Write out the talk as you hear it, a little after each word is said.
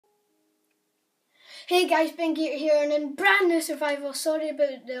Hey guys, Ben Gator here, and in brand new survival. Sorry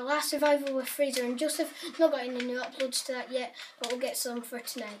about the last survival with Fraser and Joseph. Not got any new uploads to that yet, but we'll get some for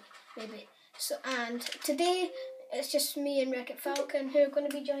tonight, maybe. So, and today it's just me and Wreck-It Falcon who are going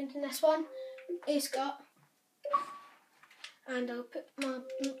to be joined in this one. Hey Scott. And I'll put my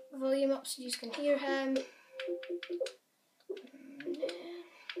volume up so you can hear him.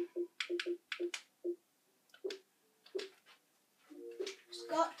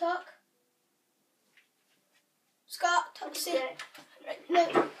 Scott, talk. Scott, talk, say. Right, now,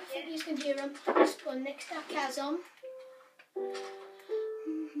 I think you can hear him. Let's go next to Chasm.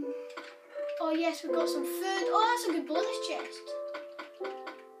 Oh yes, we've got some food. Oh, that's a good bonus chest.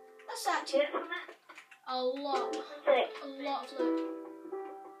 That's actually a lot of loot.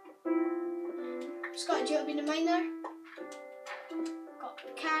 Scott, do you want to be the miner? Got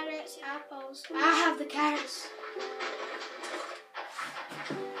carrots, apples. I have the carrots.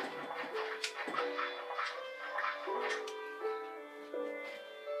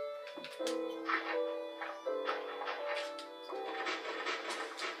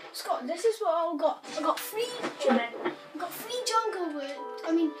 Scott, this is what I got. I got free jungle wood.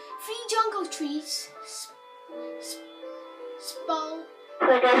 Free jungle trees.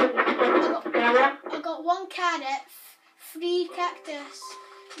 I got one carrot, free cactus.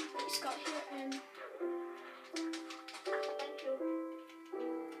 Scott here. Thank you.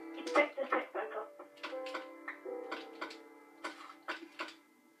 You picked the pick back up.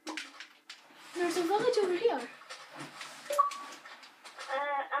 There's a village over here.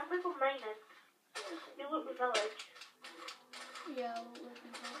 I'm going to go mining. You look the village. Yeah, we'll look at the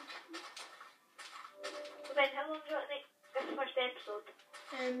village. So Ben, how long do you want to make this first episode?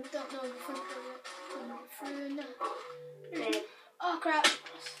 Don't know. Through now. Ben, Oh crap!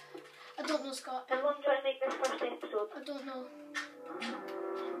 I don't know, Scott. how long do you want to make this first episode? I don't know.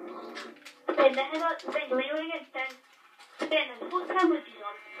 Ben, when you get down, Ben, what tablet is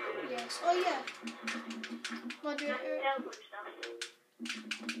on? Yes. Oh yeah. Moderator. Teleport stuff.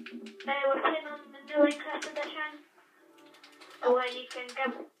 We're playing on the new Minecraft edition, where you can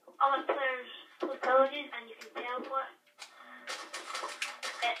give other players abilities and you can teleport.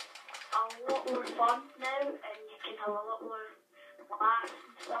 It's a lot more fun now, and you can have a lot more laughs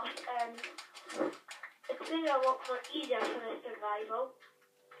and stuff. It's been a lot more easier for the survival.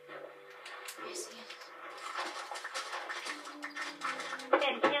 Yes.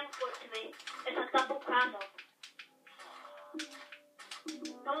 Then teleport to me. It's a double candle.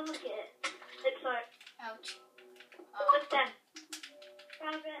 Come and look at it. It's like, Ouch. look then.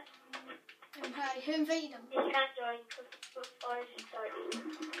 Grab it. Hi. Who invited him? You can't join because we've already started.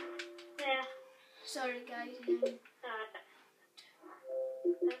 Yeah. Sorry, guys.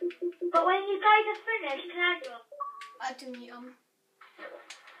 But when you guys are finished, can I go? I do need him.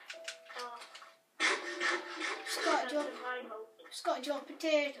 Oh. Scott, do you want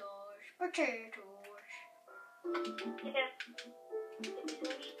potatoes? Yeah.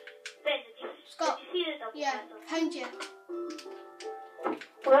 Ben, Scott. did you see the double Yeah, candle? behind you.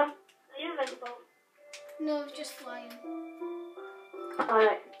 What? Are you invisible? No, just flying.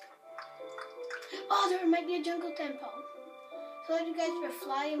 Alright. Oh, there might be a jungle temple. So you guys were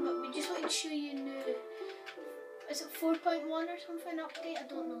flying, but we just wanted to show you new. Is it 4.1 or something update? I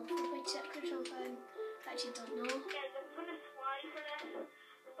don't know. 4.6 or something. I actually don't know. Yeah, I'm gonna fly for this.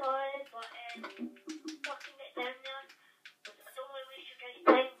 Sorry, but watching it down there. I don't want to waste your guys'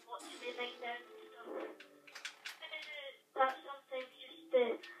 time watching me lying down and stuff. That's sometimes just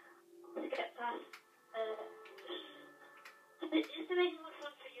to get past. It's to make it more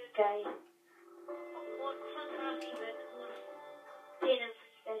fun for you guys. More fun for us even. More paying for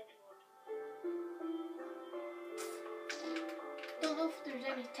you guys to watch. Don't know if there's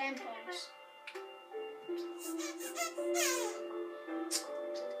any temples.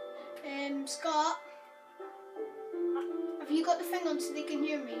 Scott, have you got the thing on so they can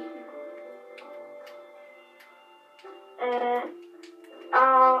hear me?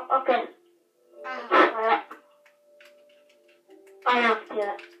 Okay. I have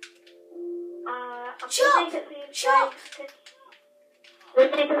to. Shop! We'll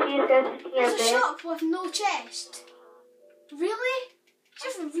make it for you guys to hear There's a shop with no chest. Really?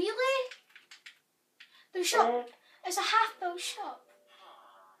 Just really? The shop. It's a half-built shop.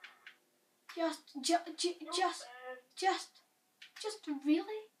 Just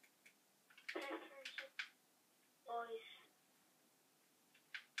really?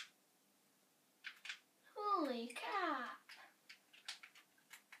 Holy crap.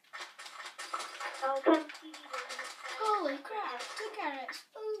 Holy crap, 2 carrots.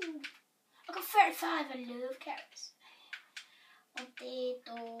 Ooh. I got 35, I love carrots.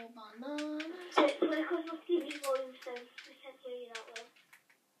 Potato, banana.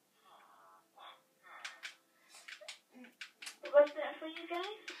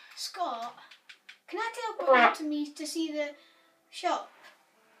 come to me to see the shop?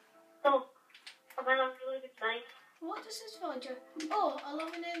 No, I'm in a really good mind. What does this villager? Oh,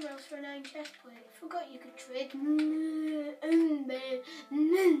 11 emeralds for 9 chest plate. Forgot you could trade. Come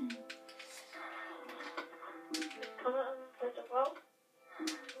out and put the world.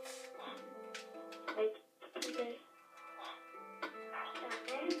 Like, today.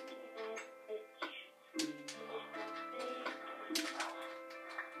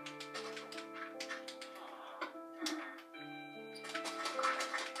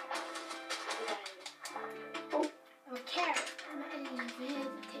 I'm a carrot. I'm an elevator.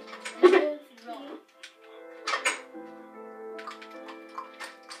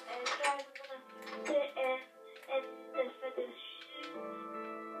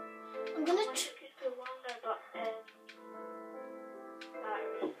 I'm gonna.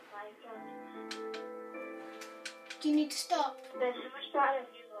 Do you need to stop? Then how much battery have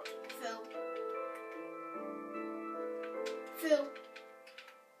you got? Full. Full.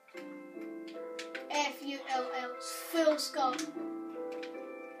 Full, Scott.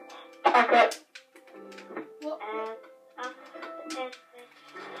 Okay. What? And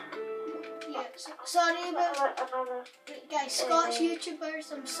Yeah. Sorry about. another. Guys, Scott's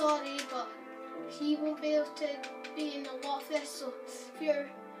YouTubers. I'm sorry, but he won't be able to be in a lot of this. So if you're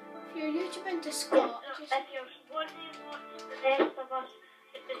YouTubing to Scott, just. If you're wondering what the rest of us,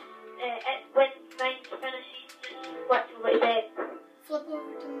 when mine finishes, just watch what Ben. Flip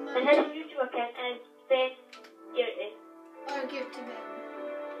over to And my his YouTube account is Ben Gearty. or give to bed.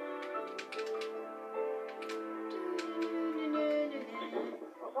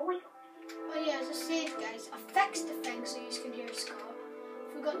 Oh yeah, as I said, guys, I fixed the thing so you can hear Scott.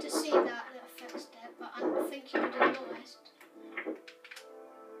 Forgot to say that I fixed it, but I think you would have noticed.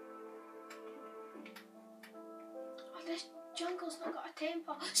 Oh, this jungle's not got a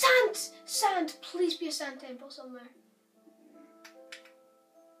temple. Sand! Please be a sand temple somewhere.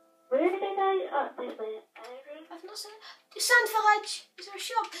 Where did I? Oh, this way. I've not seen it. The sand village! Is there a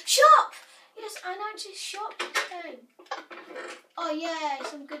shop? Shop! Yes, I actually shop this time. Oh yeah,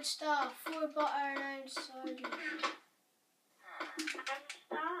 some good stuff. 4 butter and ounce sardine.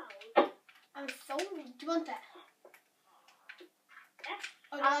 I'm full. Do you want that?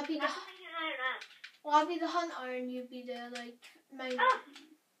 Or will I be the hunter and you be the miner?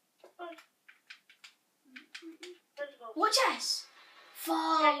 Watch this!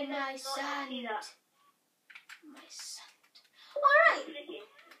 Follow my sand. My sand. Alright.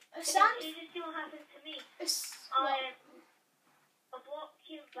 Sand? You just see what happened to me. What? A block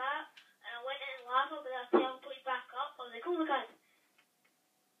came back and I went in lava, but I teleported back up. I was like, oh my god.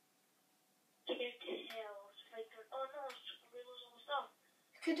 Can you tell? Like, oh no, we lose all the stuff.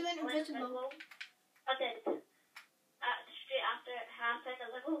 Could do it invisible. I did. Straight after it happened, I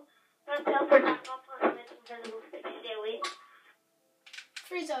was like, oh, I'm gonna teleport back up and then invisible so stay away.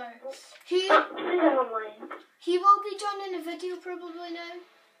 Freezer. Freezer online. He will be joining the video probably now.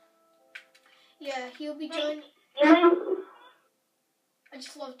 Yeah, he'll be joining. Yeah. I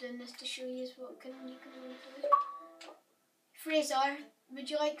just love doing this to show you what you can do. Fraser, would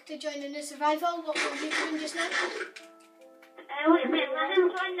you like to join in the survival? What were you doing just now? Wait, let him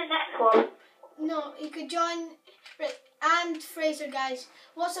join the next one. No, he could join. Right, and Fraser, guys.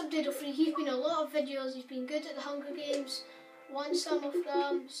 What's up, Doodle Free? He's been in a lot of videos. He's been good at the Hunger Games. Won some of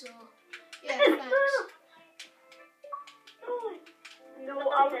them, so yeah, thanks. No,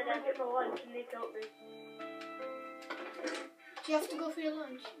 I didn't get my lunch and they killed me. Do you have to go for your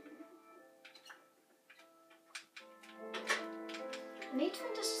lunch? I need to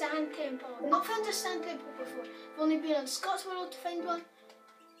find a sand temple. I've not found a sand temple before. I've only been on Scott's World to find one.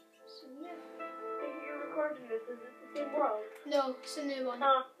 So yeah. If you're recording this, is it the same world? No, it's a new one.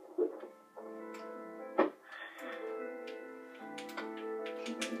 Oh.